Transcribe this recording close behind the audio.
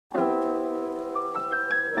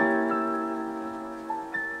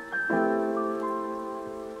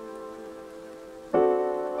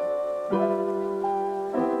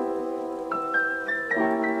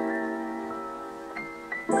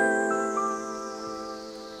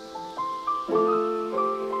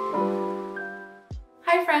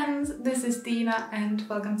Dina and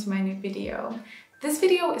welcome to my new video. This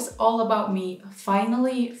video is all about me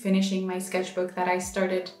finally finishing my sketchbook that I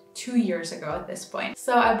started 2 years ago at this point.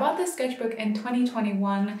 So I bought this sketchbook in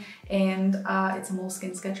 2021 and it's a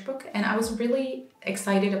Moleskine sketchbook, and I was really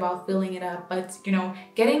excited about filling it up, but you know,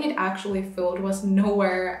 getting it actually filled was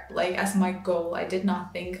nowhere like as my goal. I did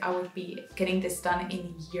not think I would be getting this done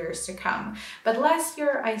in years to come. But last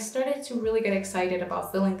year I started to really get excited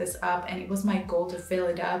about filling this up, and it was my goal to fill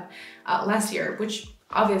it up last year, which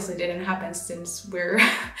obviously didn't happen since we're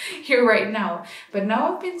here right now. But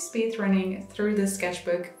now I've been speedrunning through this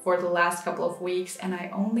sketchbook for the last couple of weeks and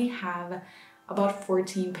I only have about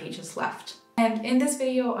 14 pages left. And in this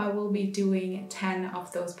video, I will be doing 10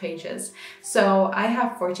 of those pages. So I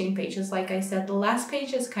have 14 pages, like I said. The last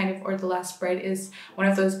page is kind of, or the last spread is one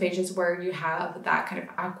of those pages where you have that kind of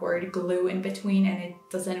awkward glue in between and it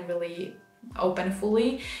doesn't really open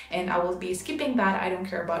fully, and I will be skipping that. I don't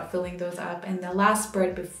care about filling those up. And the last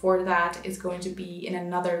spread before that is going to be in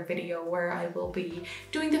another video where I will be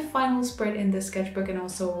doing the final spread in the sketchbook, and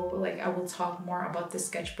also like I will talk more about the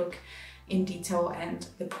sketchbook in detail and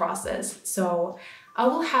the process. So I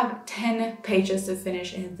will have 10 pages to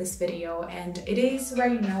finish in this video, and it is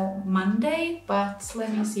right now Monday, but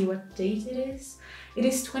let me see what date it is. It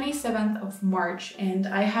is 27th of March, and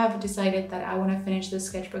I have decided that I want to finish this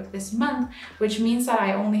sketchbook this month, which means that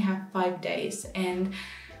I only have 5 days. And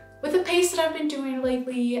with the pace that I've been doing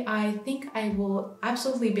lately, I think I will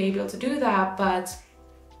absolutely be able to do that, but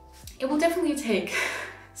it will definitely take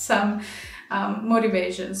some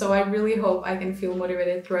motivation. So I really hope I can feel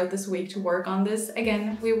motivated throughout this week to work on this.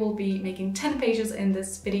 Again, we will be making 10 pages in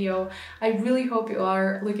this video. I really hope you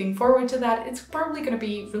are looking forward to that. It's probably going to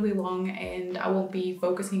be really long and I won't be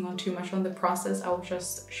focusing on too much on the process. I will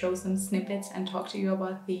just show some snippets and talk to you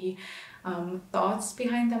about the thoughts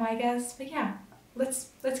behind them, I guess. But yeah, let's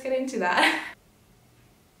get into that.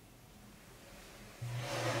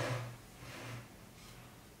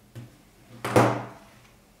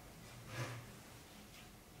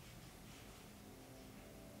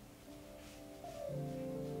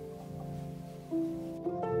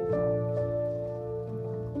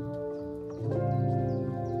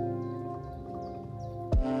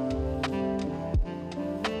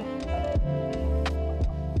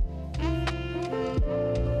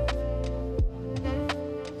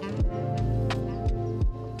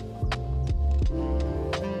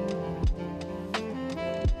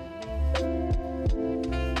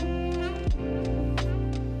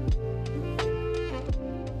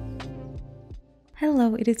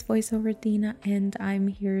 Hello, it is voiceover Dina and I'm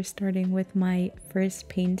here starting with my first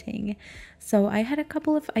painting. So I had a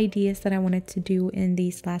couple of ideas that I wanted to do in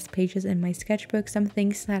these last pages in my sketchbook, some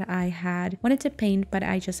things that I had wanted to paint but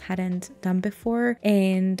I just hadn't done before,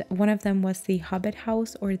 and one of them was the Hobbit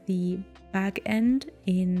house, or the back end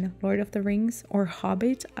in Lord of the Rings, or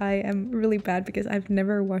Hobbit. I am really bad because I've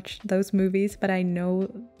never watched those movies, but I know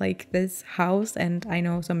like this house and I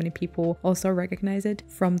know so many people also recognize it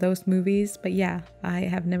from those movies. But yeah, I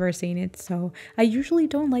have never seen it, so I usually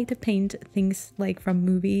don't like to paint things like from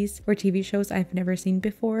movies or TV shows I've never seen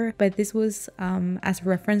before, but this was as a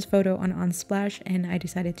reference photo on Unsplash and I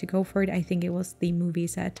decided to go for it. I think it was the movie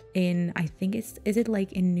set in, I think is it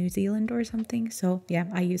like in New Zealand or something? So yeah,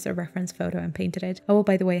 I used a reference photo and painted it. I will,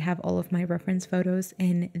 by the way, have all of my reference photos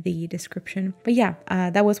in the description. But yeah,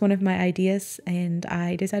 that was one of my ideas and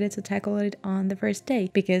I decided to tackle it on the first day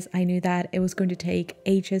because I knew that it was going to take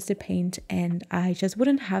ages to paint and I just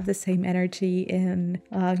wouldn't have the same energy in,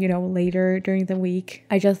 you know, later during the week.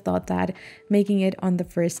 I just thought that making it on the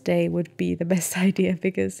first day would be the best idea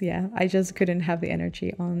because yeah, I just couldn't have the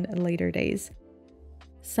energy on later days.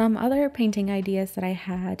 Some other painting ideas that I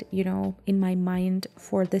had, you know, in my mind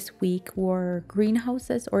for this week were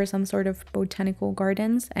greenhouses or some sort of botanical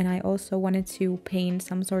gardens, and I also wanted to paint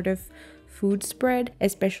some sort of food spread,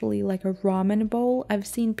 especially like a ramen bowl. I've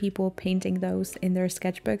seen people painting those in their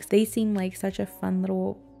sketchbooks. They seem like such a fun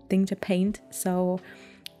little thing to paint, so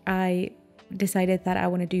I decided that I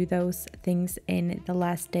want to do those things in the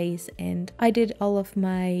last days, and I did all of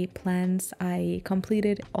my plans. I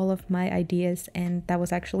completed all of my ideas, and that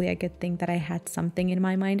was actually a good thing that I had something in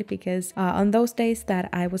my mind, because on those days that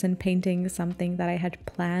I wasn't painting something that I had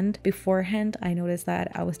planned beforehand, I noticed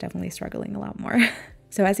that I was definitely struggling a lot more.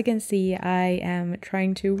 So as you can see, I am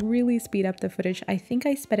trying to really speed up the footage. I think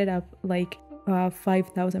I sped it up like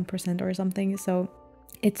 5,000% or something, so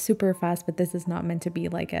it's super fast, but this is not meant to be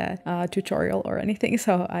like a tutorial or anything,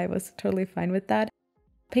 so I was totally fine with that.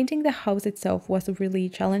 Painting the house itself was really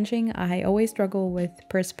challenging. I always struggle with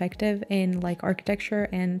perspective in like architecture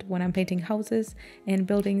and when I'm painting houses and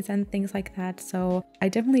buildings and things like that. So I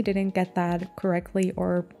definitely didn't get that correctly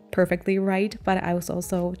or perfectly right, but I was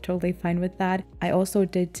also totally fine with that. I also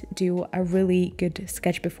did do a really good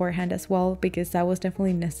sketch beforehand as well, because that was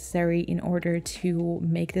definitely necessary in order to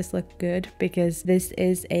make this look good, because this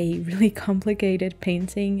is a really complicated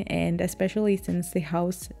painting, and especially since the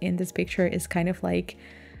house in this picture is kind of like,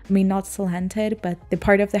 I mean, not slanted, but the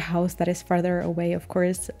part of the house that is farther away, of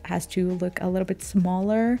course, has to look a little bit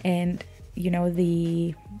smaller, and you know,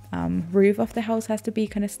 the roof of the house has to be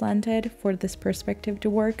kind of slanted for this perspective to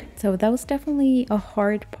work. So that was definitely a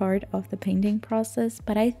hard part of the painting process,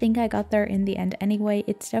 but I think I got there in the end anyway.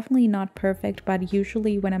 It's definitely not perfect, but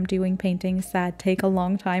usually when I'm doing paintings that take a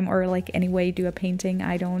long time, or like anyway do a painting,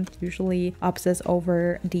 I don't usually obsess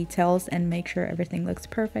over details and make sure everything looks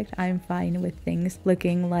perfect. I'm fine with things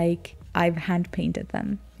looking like I've hand painted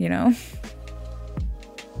them, you know?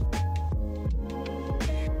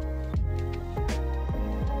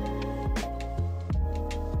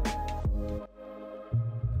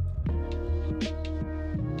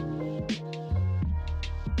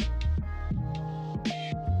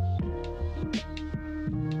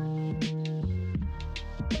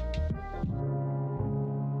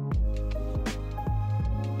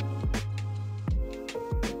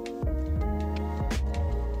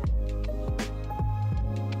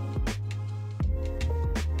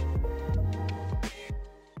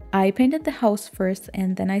 I painted the house first,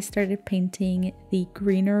 and then I started painting the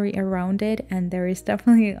greenery around it, and there is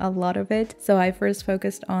definitely a lot of it. So I first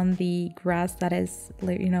focused on the grass that is,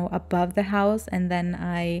 you know, above the house, and then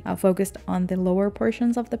I focused on the lower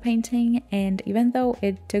portions of the painting. And even though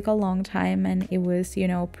it took a long time and it was, you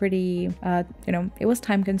know, pretty, it was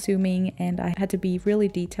time consuming and I had to be really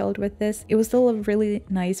detailed with this, it was still a really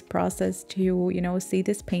nice process to, you know, see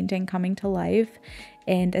this painting coming to life.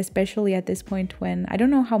 And especially at this point, when I don't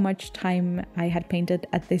know how much time I had painted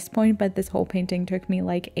at this point, but this whole painting took me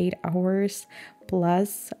like 8 hours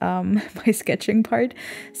plus my sketching part.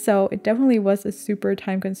 So it definitely was a super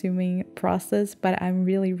time consuming process, but I'm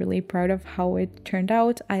really proud of how it turned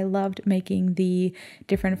out. I loved making the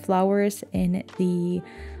different flowers in the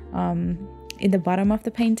bottom of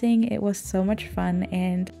the painting. It was so much fun,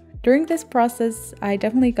 and during this process, I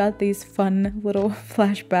definitely got these fun little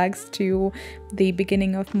flashbacks to the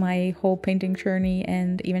beginning of my whole painting journey,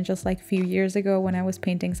 and even just like a few years ago when I was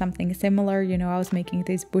painting something similar. You know, I was making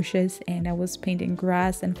these bushes and I was painting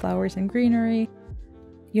grass and flowers and greenery.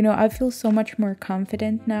 You know, I feel so much more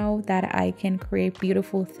confident now that I can create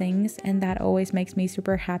beautiful things, and that always makes me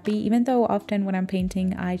super happy, even though often when I'm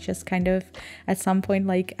painting I just kind of at some point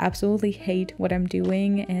like absolutely hate what I'm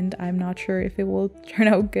doing and I'm not sure if it will turn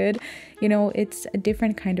out good. You know, it's a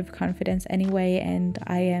different kind of confidence anyway, and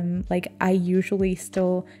I usually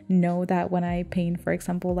still know that when I paint, for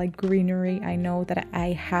example, like greenery, I know that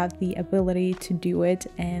I have the ability to do it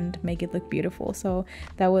and make it look beautiful. So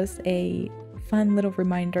that was a fun little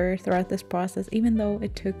reminder throughout this process, even though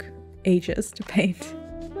it took ages to paint.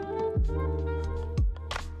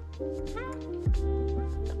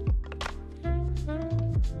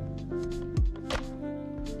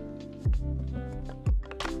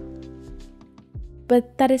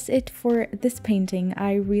 But that is it for this painting.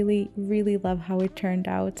 I really love how it turned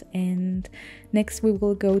out, and next we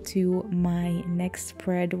will go to my next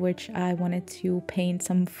spread, which I wanted to paint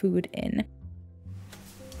some food in.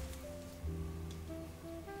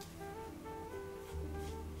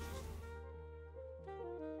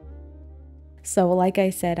 So like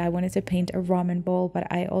I said, I wanted to paint a ramen bowl, but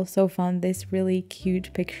I also found this really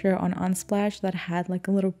cute picture on Unsplash that had like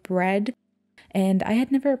a little bread. And I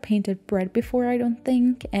had never painted bread before, I don't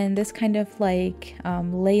think, and this kind of like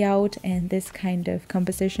layout and this kind of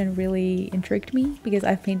composition really intrigued me, because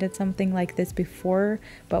I've painted something like this before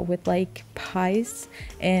but with like pies,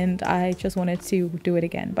 and I just wanted to do it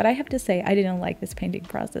again. But I have to say, I didn't like this painting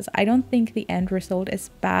process. I don't think the end result is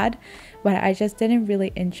bad, but I just didn't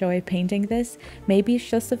really enjoy painting this. Maybe it's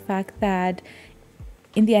just the fact that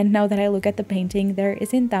in the end, now that I look at the painting, there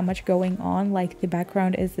isn't that much going on. Like the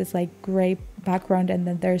background is this like gray background, and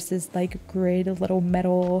then there's this like gray little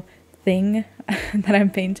metal thing that I'm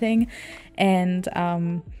painting, and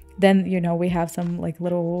then, you know, we have some like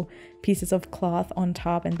little pieces of cloth on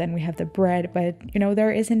top, and then we have the bread, but you know,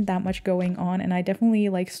 there isn't that much going on. And I definitely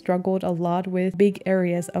like struggled a lot with big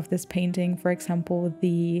areas of this painting. For example,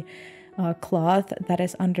 the cloth that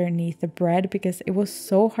is underneath the bread, because it was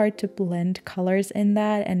so hard to blend colors in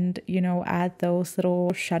that and, you know, add those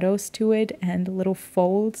little shadows to it and little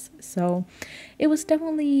folds. So it was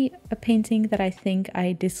definitely a painting that I think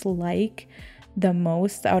I dislike the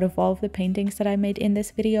most out of all of the paintings that I made in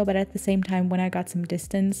this video. But at the same time, when I got some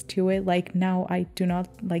distance to it, like now I do not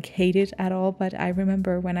like hate it at all. But I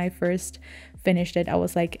remember when I first finished it, I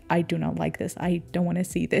was like, I do not like this. I don't want to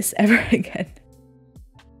see this ever again.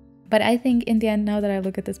 But I think in the end, now that I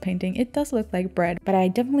look at this painting, it does look like bread. But I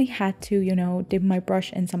definitely had to, you know, dip my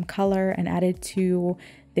brush in some color and add it to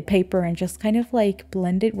the paper and just kind of like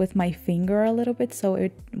blend it with my finger a little bit so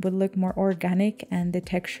it would look more organic and the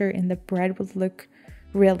texture in the bread would look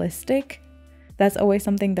realistic. That's always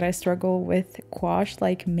something that I struggle with gouache,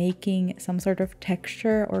 like making some sort of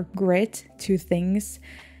texture or grit to things,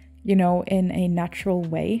 you know, in a natural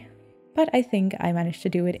way. But I think I managed to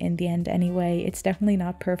do it in the end anyway. It's definitely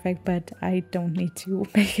not perfect, but I don't need to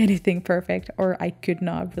make anything perfect, or I could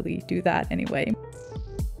not really do that anyway.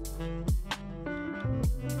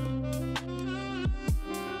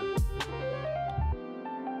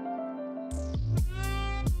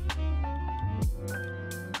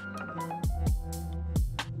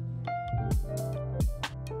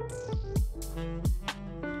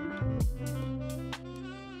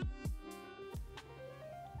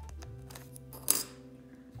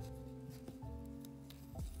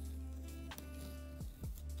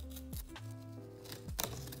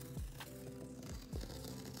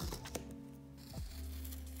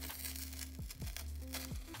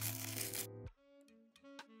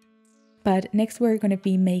 But next we're going to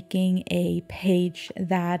be making a page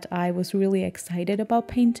that I was really excited about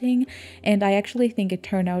painting, and I actually think it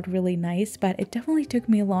turned out really nice, but it definitely took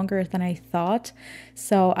me longer than I thought.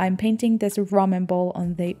 So I'm painting this ramen bowl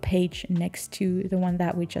on the page next to the one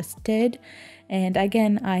that we just did. And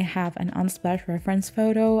again, I have an Unsplash reference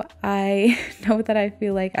photo. I know that I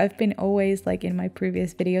feel like I've been always, like in my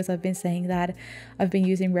previous videos, I've been saying that I've been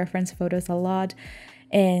using reference photos a lot.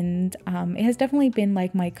 And it has definitely been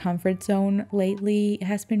like my comfort zone lately. It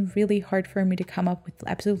has been really hard for me to come up with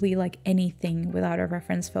absolutely like anything without a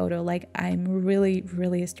reference photo. Like I'm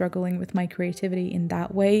really struggling with my creativity in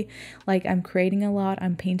that way. Like I'm creating a lot,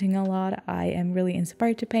 I'm painting a lot, I am really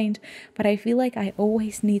inspired to paint, but I feel like I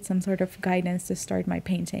always need some sort of guidance to start my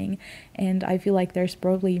painting. And I feel like there's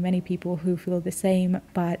probably many people who feel the same,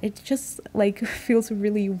 but it just like feels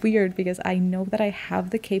really weird because I know that I have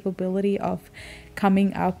the capability of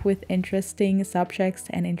coming up with interesting subjects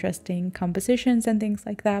and interesting compositions and things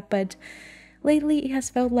like that, but lately it has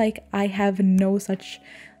felt like I have no such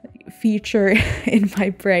feature in my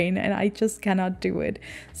brain and I just cannot do it.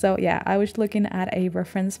 So yeah, I was looking at a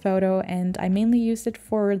reference photo and I mainly used it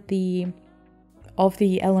for all of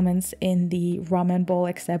the elements in the ramen bowl,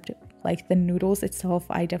 except like the noodles itself.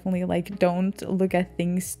 I definitely like don't look at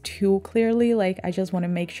things too clearly. Like I just want to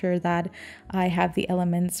make sure that I have the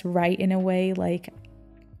elements right in a way, like,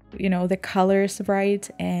 you know, the colors right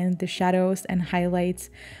and the shadows and highlights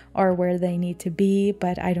are where they need to be,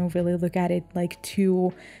 but I don't really look at it like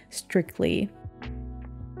too strictly.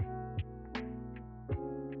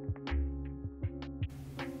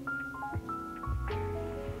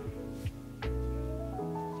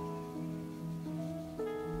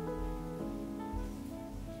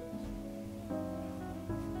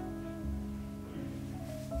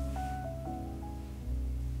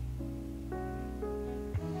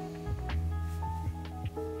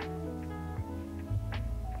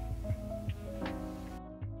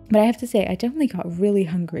 But I have to say, I definitely got really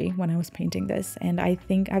hungry when I was painting this, and I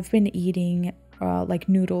think I've been eating like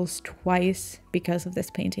noodles twice because of this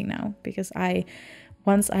painting now, because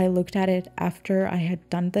once I looked at it after I had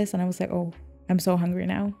done this and I was like, oh, I'm so hungry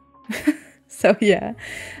now. So yeah,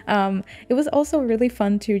 it was also really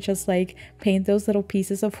fun to just like paint those little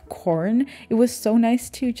pieces of corn. It was so nice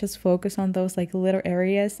to just focus on those like little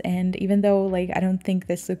areas, and even though like I don't think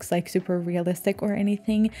this looks like super realistic or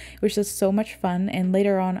anything, it was just so much fun. And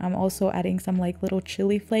later on I'm also adding some like little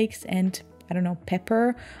chili flakes and I don't know,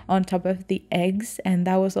 pepper on top of the eggs, and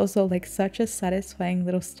that was also like such a satisfying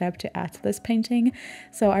little step to add to this painting.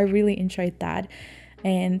 So I really enjoyed that.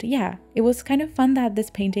 And yeah, it was kind of fun that this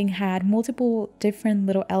painting had multiple different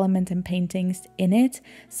little elements and paintings in it.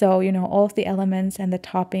 So, you know, all of the elements and the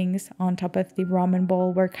toppings on top of the ramen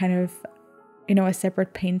bowl were kind of, you know, a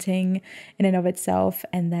separate painting in and of itself.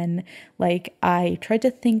 And then like I tried to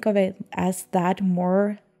think of it as that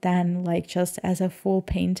more than like just as a full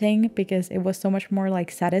painting, because it was so much more like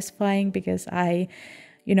satisfying, because I,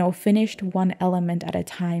 you know, finished one element at a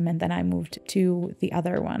time and then I moved to the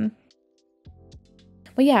other one.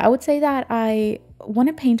 But yeah, I would say that I want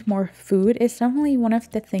to paint more food. It's definitely one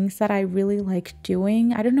of the things that I really like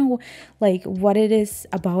doing. I don't know like what it is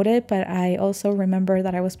about it, but I also remember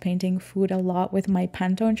that I was painting food a lot with my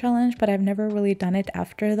Pantone challenge, but I've never really done it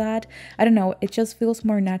after that. I don't know, it just feels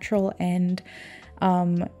more natural, and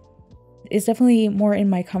it's definitely more in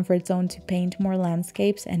my comfort zone to paint more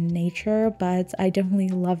landscapes and nature, but I definitely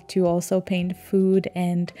love to also paint food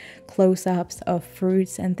and close-ups of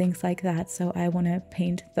fruits and things like that, so I want to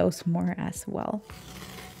paint those more as well.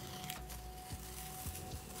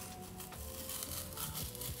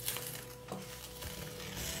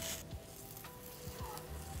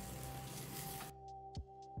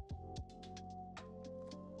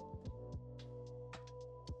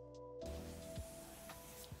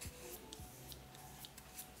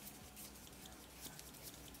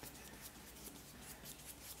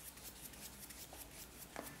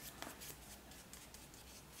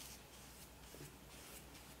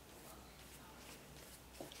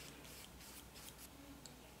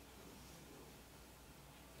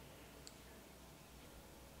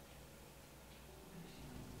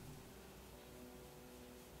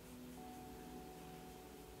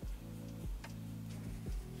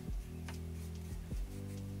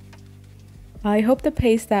 I hope the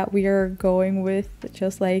pace that we are going with,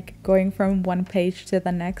 just like going from one page to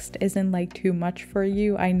the next, isn't like too much for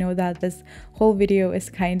you. I know that this whole video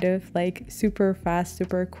is kind of like super fast,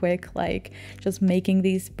 super quick, like just making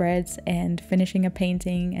these spreads and finishing a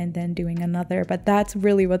painting and then doing another, but that's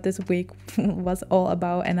really what this week was all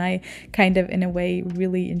about, and I kind of in a way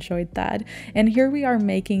really enjoyed that. And here we are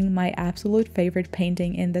making my absolute favorite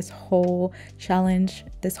painting in this whole challenge,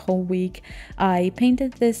 this whole week. I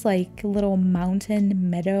painted this like little mountain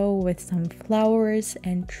meadow with some flowers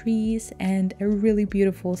and trees and a really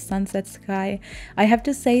beautiful sunset sky. I have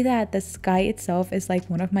to say that the sky itself is like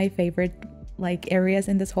one of my favorite like areas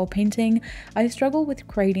in this whole painting. I struggle with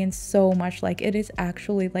gradients so much, like it is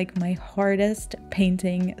actually like my hardest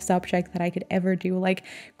painting subject that I could ever do. Like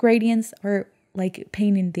gradients are like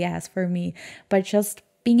pain in the ass for me, but just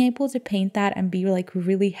being able to paint that and be like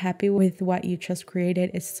really happy with what you just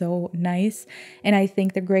created is so nice. And I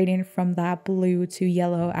think the gradient from that blue to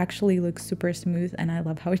yellow actually looks super smooth, and I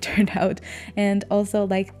love how it turned out. And also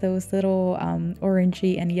like those little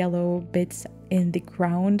orangey and yellow bits in the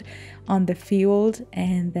ground on the field,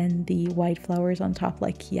 and then the white flowers on top.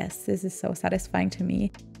 Like, yes, this is so satisfying to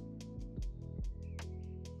me.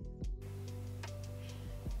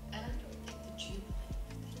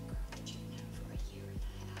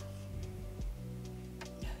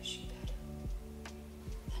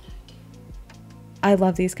 I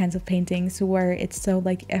love these kinds of paintings where it's so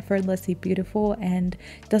like effortlessly beautiful and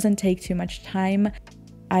doesn't take too much time.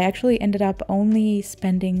 I actually ended up only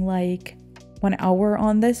spending like 1 hour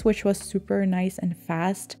on this, which was super nice and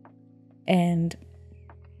fast. And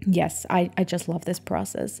yes, I just love this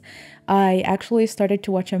process. I actually started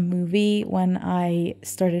to watch a movie when I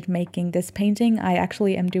started making this painting. I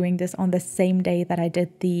actually am doing this on the same day that I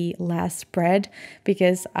did the last spread,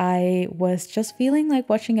 because I was just feeling like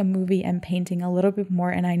watching a movie and painting a little bit more,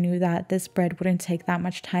 and I knew that this spread wouldn't take that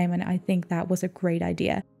much time, and I think that was a great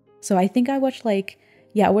idea. So I think I watched like,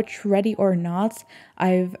 yeah, which Ready or Not,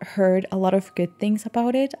 I've heard a lot of good things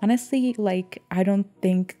about it. Honestly, like, I don't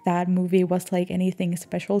think that movie was like anything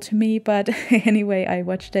special to me, but anyway, I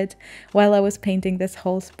watched it while I was painting this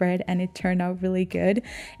whole spread, and it turned out really good.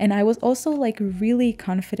 And I was also like really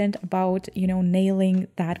confident about, you know, nailing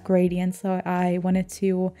that gradient, so I wanted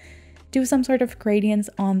to do some sort of gradients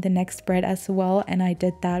on the next spread as well, and I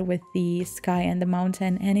did that with the sky and the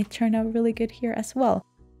mountain, and it turned out really good here as well.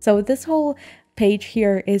 So this whole page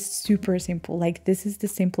here is super simple. Like, this is the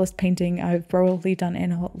simplest painting I've probably done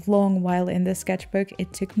in a long while in the sketchbook.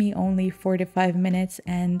 It took me only 45 minutes,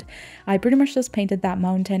 and I pretty much just painted that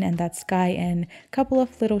mountain and that sky and a couple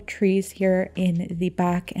of little trees here in the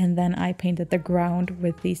back, and then I painted the ground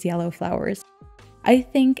with these yellow flowers. I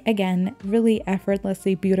think, again, really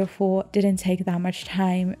effortlessly beautiful, didn't take that much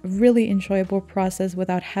time, really enjoyable process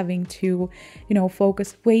without having to, you know,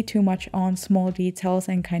 focus way too much on small details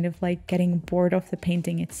and kind of like getting bored of the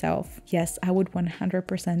painting itself. Yes, I would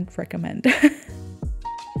 100% recommend.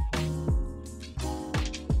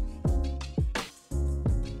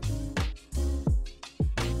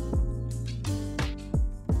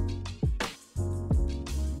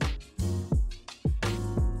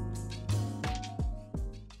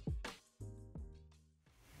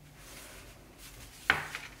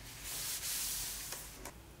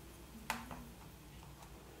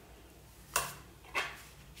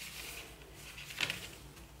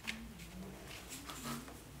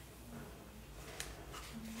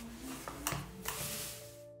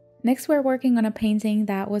 Next, we're working on a painting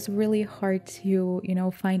that was really hard to,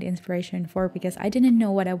 find inspiration for because I didn't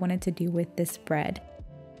know what I wanted to do with this spread.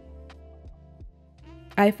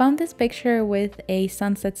 I found this picture with a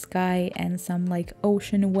sunset sky and some like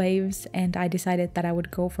ocean waves, and I decided that I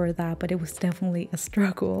would go for that, but it was definitely a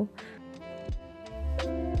struggle.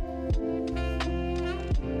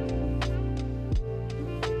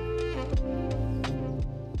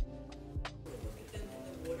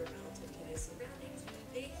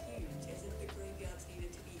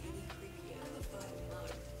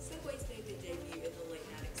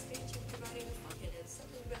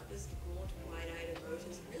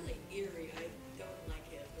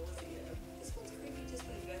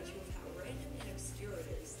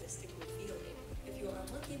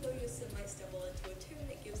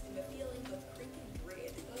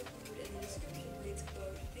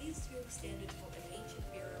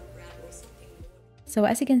 So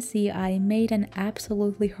as you can see, I made an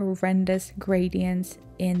absolutely horrendous gradient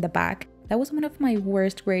in the back. That was one of my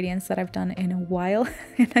worst gradients that I've done in a while,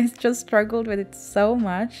 and I just struggled with it so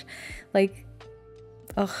much. Like,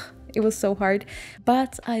 ugh, it was so hard.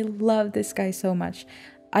 But I love this guy so much.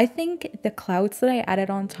 I think the clouds that I added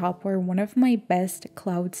on top were one of my best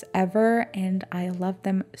clouds ever, and I love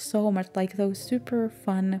them so much. Like those super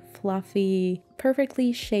fun, fluffy,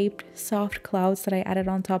 perfectly shaped, soft clouds that I added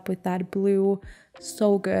on top with that blue.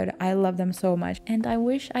 So good. I love them so much, and I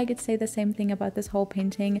wish I could say the same thing about this whole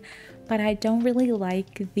painting, but I don't really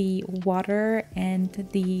like the water and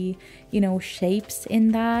the, shapes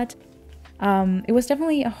in that. It was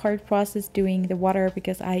definitely a hard process doing the water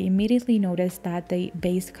because I immediately noticed that the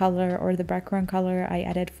base color or the background color I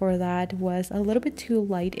added for that was a little bit too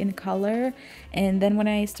light in color, and then when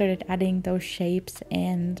I started adding those shapes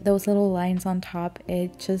and those little lines on top,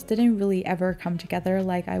 it just didn't really ever come together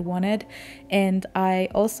like I wanted. And I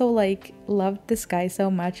also loved the sky so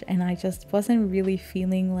much, and I just wasn't really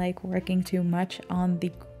feeling like working too much on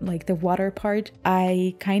the water part.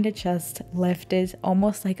 I kind of just left it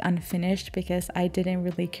almost unfinished because I didn't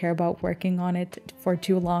really care about working on it for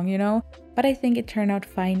too long, but I think it turned out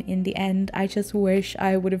fine in the end. I just wish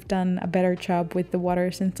I would have done a better job with the water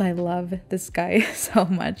since I love the sky so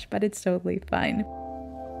much, but it's totally fine.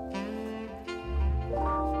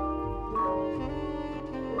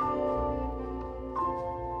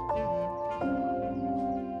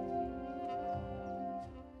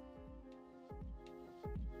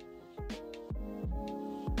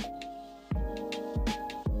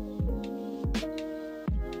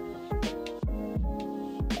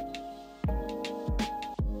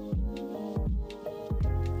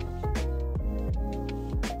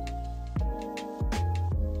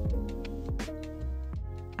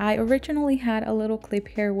 I originally had a little clip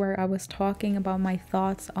here where I was talking about my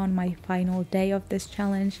thoughts on my final day of this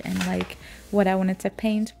challenge and what I wanted to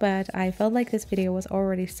paint, but I felt like this video was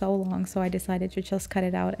already so long, so I decided to just cut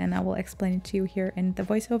it out and I will explain it to you here in the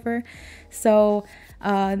voiceover. So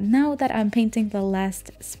now that I'm painting the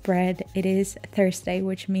last spread, it is Thursday,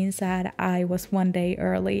 which means that I was one day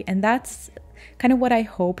early, and that's kind of what I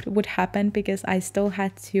hoped would happen because I still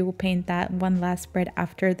had to paint that one last spread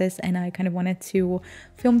after this, and I kind of wanted to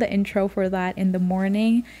film the intro for that in the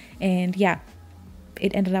morning, and yeah,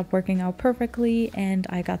 it ended up working out perfectly and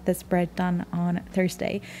I got this spread done on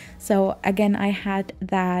Thursday. So again, I had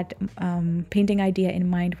that painting idea in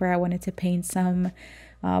mind where I wanted to paint some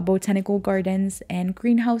botanical gardens and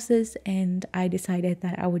greenhouses, and I decided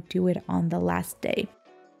that I would do it on the last day.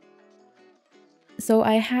 So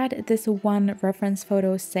I had this one reference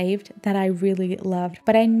photo saved that I really loved,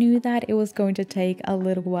 but I knew that it was going to take a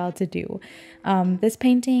little while to do. This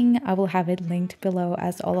painting, I will have it linked below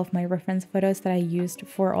as all of my reference photos that I used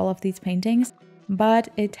for all of these paintings, but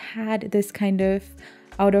it had this kind of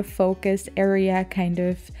out of focus area kind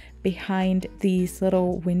of behind these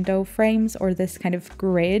little window frames, or this kind of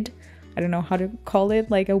grid. I don't know how to call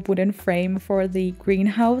it, like a wooden frame for the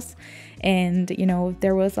greenhouse, and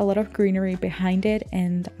there was a lot of greenery behind it,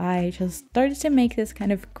 and I just started to make this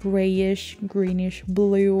kind of grayish greenish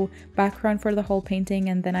blue background for the whole painting,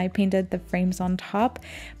 and then I painted the frames on top.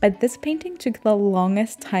 But this painting took the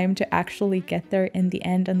longest time to actually get there in the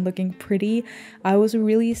end and looking pretty. I was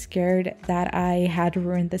really scared that I had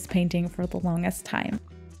ruined this painting for the longest time.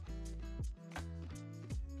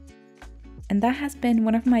 and that has been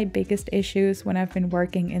one of my biggest issues when I've been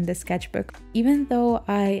working in the sketchbook. Even though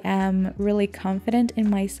I am really confident in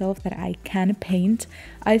myself that I can paint,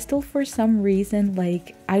 I still for some reason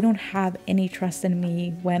like I don't have any trust in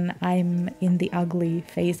me when I'm in the ugly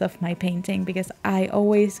phase of my painting, because I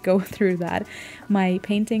always go through that. My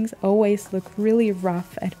paintings always look really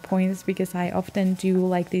rough at points because I often do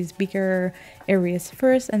like these bigger areas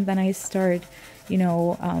first, and then I start, you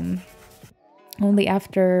know, only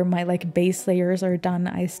after my like base layers are done,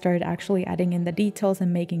 I start actually adding in the details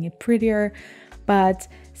and making it prettier. But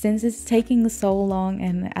since it's taking so long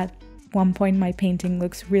and at one point my painting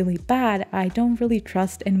looks really bad, I don't really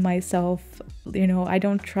trust in myself, you know, I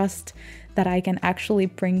don't trust that I can actually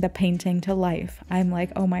bring the painting to life. I'm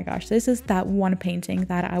like, oh my gosh, this is that one painting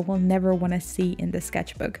that I will never want to see in the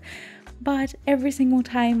sketchbook. But every single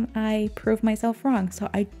time I prove myself wrong, so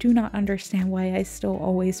I do not understand why I still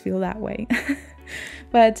always feel that way.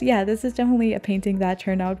 But yeah, this is definitely a painting that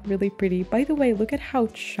turned out really pretty. By the way, look at how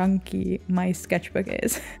chunky my sketchbook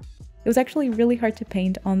is. It was actually really hard to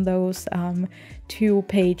paint on those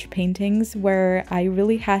 2-page paintings where I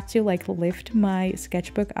really had to like lift my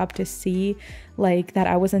sketchbook up to see like that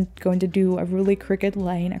I wasn't going to do a really crooked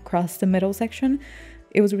line across the middle section.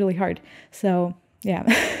 It was really hard. So yeah.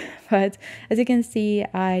 But as you can see,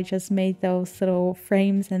 I just made those little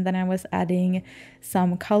frames, and then I was adding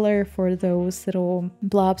some color for those little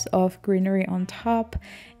blobs of greenery on top.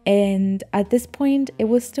 And at this point, it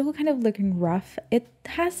was still kind of looking rough. It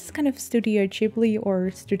has kind of Studio Ghibli or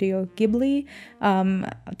Studio Ghibli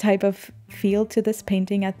type of feel to this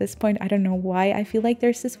painting at this point. I don't know why. I feel like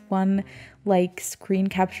there's this one like screen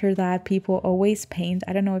capture that people always paint.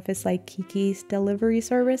 I don't know if it's like Kiki's Delivery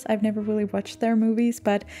Service. I've never really watched their movies,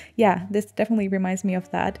 but yeah, this definitely reminds me of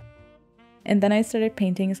that. And then I started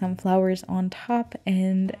painting some flowers on top,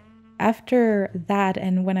 and after that,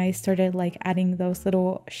 and when I started like adding those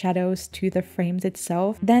little shadows to the frames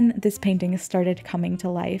itself, then this painting started coming to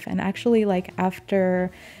life. And actually, like after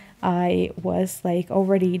I was like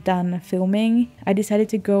already done filming, I decided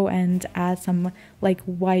to go and add some like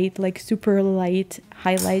white, like super light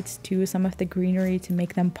highlights to some of the greenery to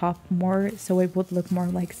make them pop more, so it would look more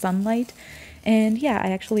like sunlight. And yeah,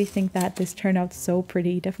 I actually think that this turned out so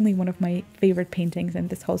pretty. Definitely one of my favorite paintings in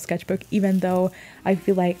this whole sketchbook, even though I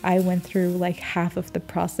feel like I went through like half of the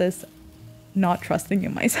process not trusting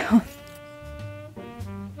in myself.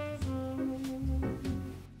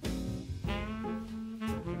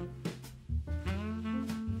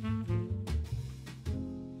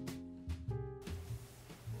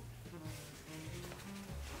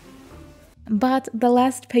 But the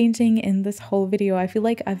last painting in this whole video, I feel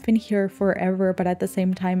like I've been here forever, but at the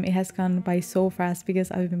same time it has gone by so fast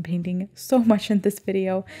because I've been painting so much in this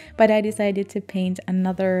video. But I decided to paint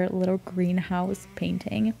another little greenhouse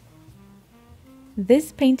painting.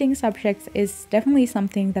 This painting subject is definitely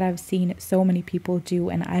something that I've seen so many people do,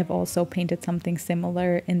 and I've also painted something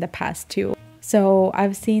similar in the past too. So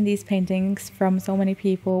I've seen these paintings from so many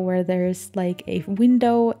people where there's like a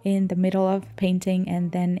window in the middle of painting,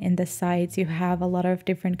 and then in the sides you have a lot of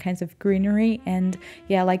different kinds of greenery. And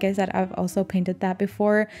yeah, like I said, I've also painted that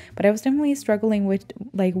before, but I was definitely struggling with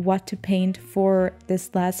like what to paint for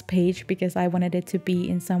this last page because I wanted it to be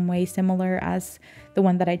in some way similar as the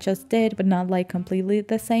one that I just did, but not like completely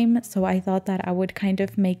the same. So I thought that I would kind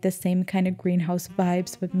of make the same kind of greenhouse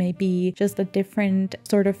vibes, but maybe just a different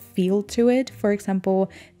sort of feel to it. For example,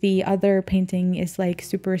 the other painting is like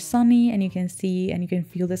super sunny and you can see and you can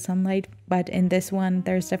feel the sunlight, but in this one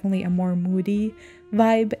there's definitely a more moody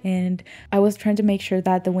vibe, and I was trying to make sure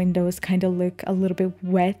that the windows kind of look a little bit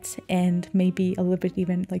wet and maybe a little bit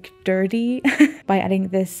even like dirty by adding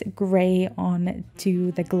this gray on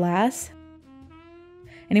to the glass.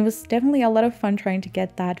 And it was definitely a lot of fun trying to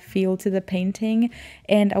get that feel to the painting.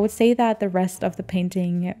 And I would say that the rest of the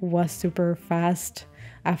painting was super fast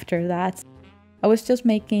after that. I was just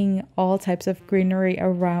making all types of greenery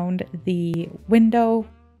around the window.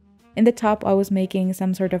 In the top, I was making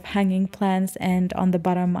some sort of hanging plants, and on the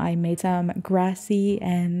bottom, I made some grassy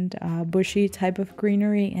and bushy type of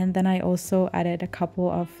greenery. And then I also added a couple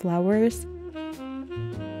of flowers.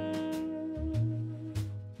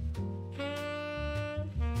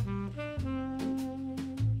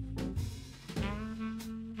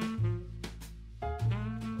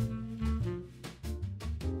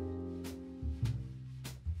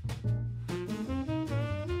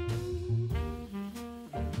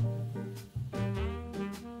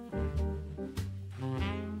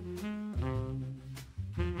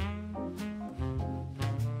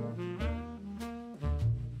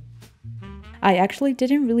 I actually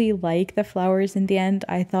didn't really like the flowers in the end.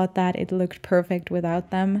 I thought that it looked perfect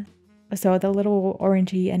without them. So the little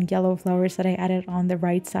orangey and yellow flowers that I added on the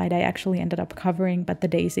right side, I actually ended up covering, but the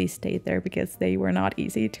daisies stayed there because they were not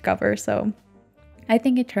easy to cover. So I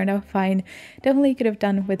think it turned out fine. Definitely could have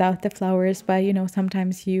done without the flowers, but you know,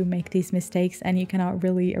 sometimes you make these mistakes and you cannot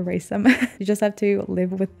really erase them. You just have to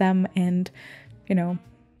live with them and, you know,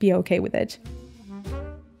 be okay with it.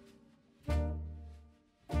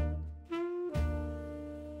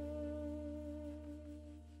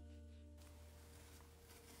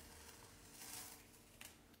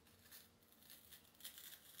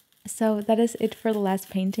 So that is it for the last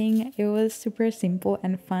painting. It was super simple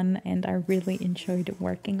and fun, and I really enjoyed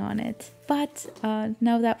working on it. But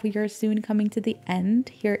now that we are soon coming to the end,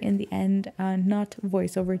 here in the end, not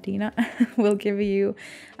voiceover Tina will give you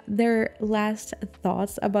their last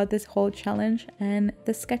thoughts about this whole challenge and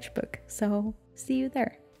the sketchbook. So see you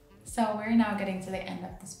there. So we're now getting to the end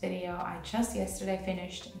of this video. I just yesterday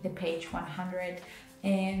finished the page 100.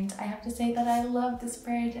 And I have to say that I love the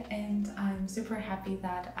spread and I'm super happy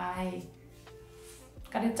that I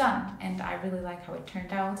got it done and I really like how it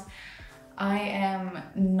turned out. I am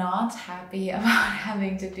not happy about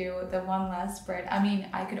having to do the one last spread. I mean,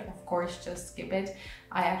 I could of course just skip it.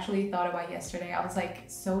 I actually thought about yesterday. I was like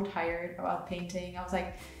so tired about painting. I was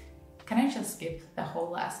like, can I just skip the whole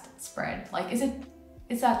last spread? Like,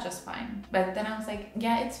 is that just fine? But then I was like,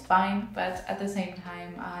 yeah, it's fine, but at the same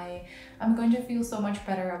time, I'm going to feel so much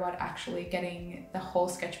better about actually getting the whole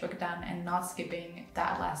sketchbook done and not skipping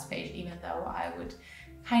that last page, even though I would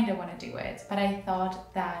kind of want to do it. But I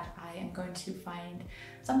thought that I am going to find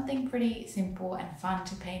something pretty simple and fun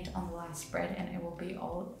to paint on the last spread and it will be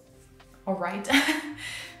all right.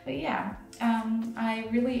 But yeah, I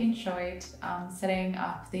really enjoyed setting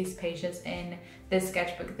up these pages in this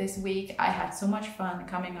sketchbook this week. I had so much fun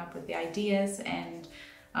coming up with the ideas and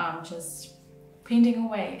just painting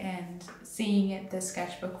away and seeing the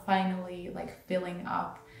sketchbook finally like filling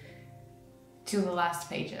up to the last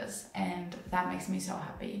pages, and that makes me so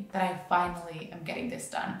happy that I finally am getting this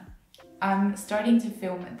done. I'm starting to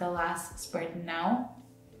film the last spread now.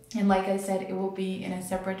 And like I said, it will be in a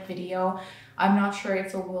separate video. I'm not sure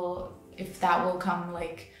if that will come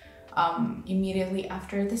like immediately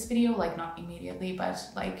after this video, like not immediately, but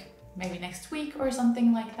like maybe next week or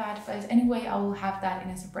something like that. But anyway, I will have that in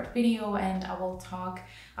a separate video and I will talk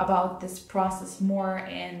about this process more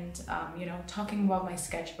and you know, talking about my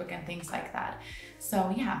sketchbook and things like that.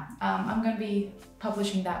 So yeah, I'm gonna be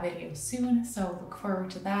publishing that video soon, so look forward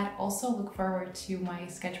to that. Also look forward to my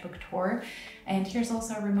sketchbook tour. And here's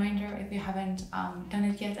also a reminder, if you haven't done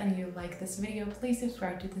it yet and you like this video, please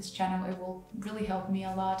subscribe to this channel. It will really help me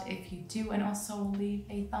a lot if you do, and also leave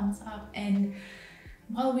a thumbs up. And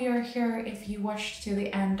while we are here, if you watched to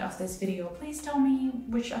the end of this video, please tell me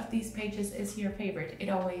which of these pages is your favorite. It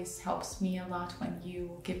always helps me a lot when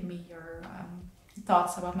you give me your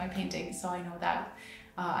thoughts about my painting, so I know that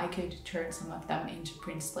I could turn some of them into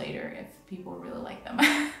prints later if people really like them.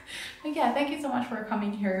 But yeah, thank you so much for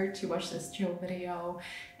coming here to watch this chill video,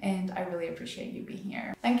 and I really appreciate you being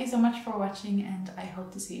here. Thank you so much for watching, and I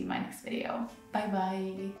hope to see you in my next video. Bye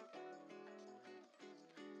bye!